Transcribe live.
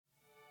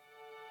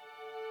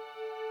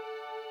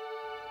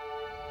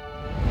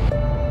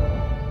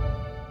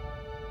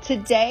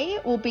Today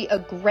will be a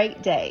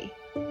great day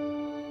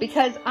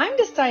because I'm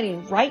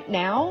deciding right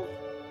now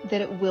that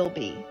it will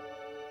be.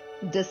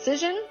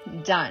 Decision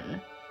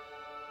done.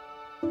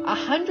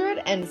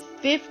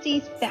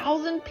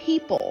 150,000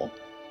 people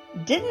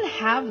didn't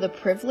have the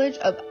privilege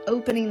of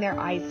opening their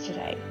eyes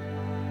today.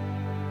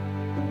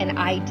 And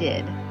I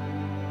did.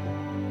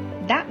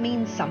 That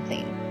means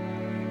something.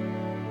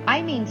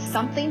 I mean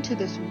something to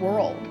this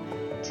world,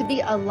 to be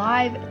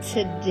alive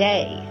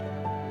today.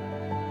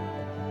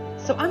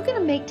 So I'm going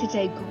to make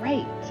today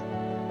great.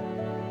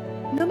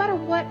 No matter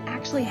what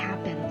actually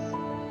happens,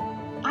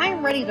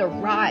 I'm ready to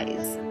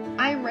rise.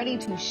 I'm ready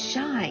to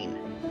shine.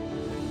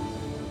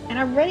 And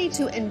I'm ready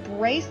to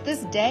embrace this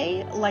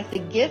day like the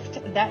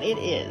gift that it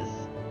is.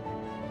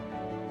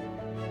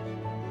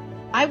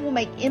 I will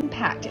make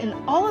impact in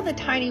all of the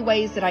tiny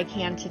ways that I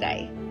can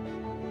today.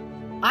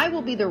 I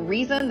will be the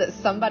reason that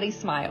somebody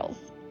smiles.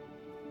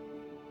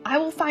 I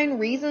will find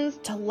reasons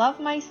to love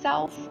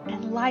myself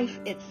and life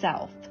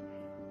itself.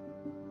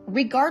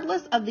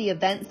 Regardless of the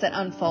events that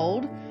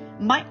unfold,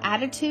 my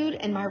attitude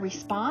and my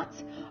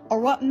response are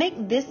what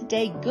make this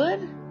day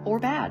good or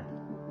bad.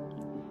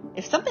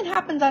 If something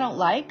happens I don't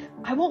like,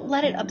 I won't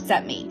let it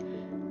upset me.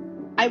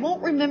 I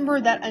won't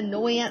remember that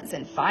annoyance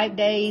in 5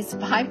 days,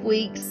 5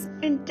 weeks,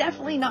 and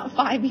definitely not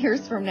 5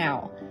 years from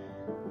now.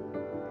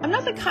 I'm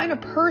not the kind of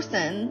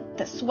person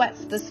that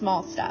sweats the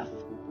small stuff.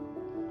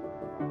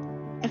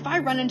 If I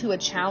run into a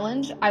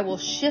challenge, I will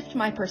shift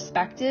my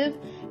perspective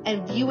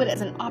and view it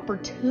as an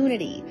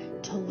opportunity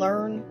to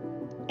learn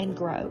and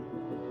grow.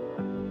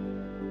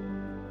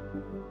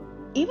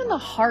 Even the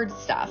hard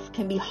stuff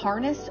can be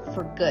harnessed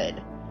for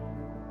good.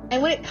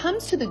 And when it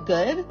comes to the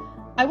good,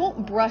 I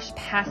won't brush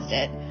past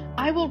it.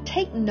 I will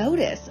take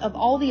notice of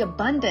all the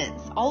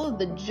abundance, all of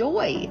the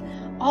joy,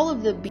 all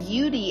of the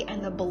beauty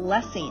and the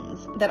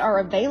blessings that are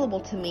available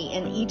to me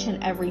in each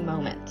and every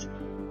moment.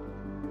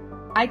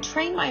 I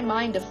train my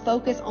mind to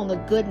focus on the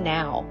good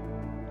now,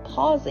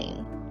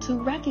 pausing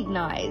to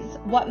recognize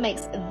what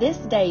makes this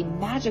day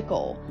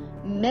magical,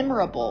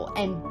 memorable,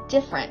 and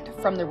different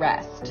from the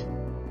rest.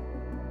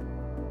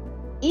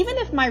 Even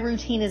if my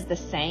routine is the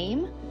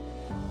same,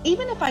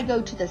 even if I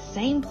go to the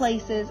same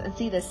places and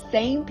see the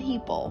same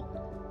people,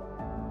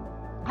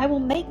 I will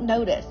make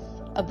notice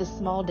of the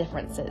small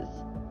differences.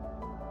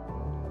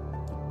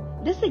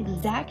 This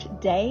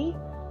exact day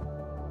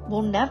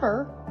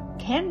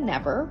can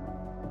never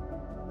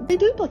be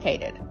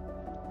duplicated.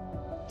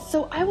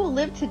 So I will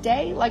live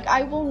today like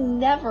I will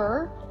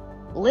never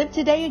live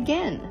today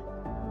again.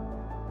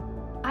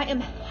 I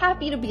am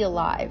happy to be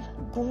alive,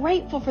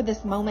 grateful for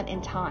this moment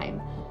in time,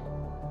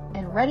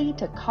 and ready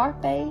to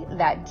carpe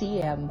that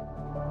diem.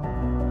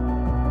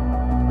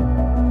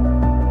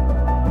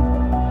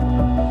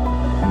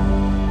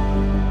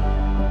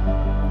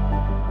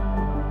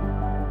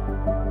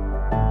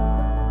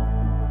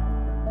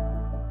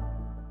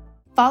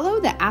 Follow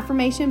the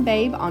Affirmation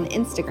Babe on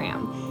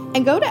Instagram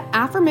and go to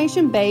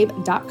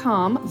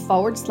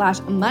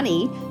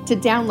affirmationbabe.com/money to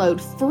download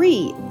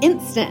free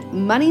instant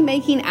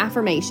money-making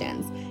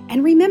affirmations.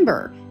 And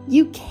remember,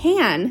 you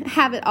can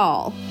have it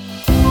all.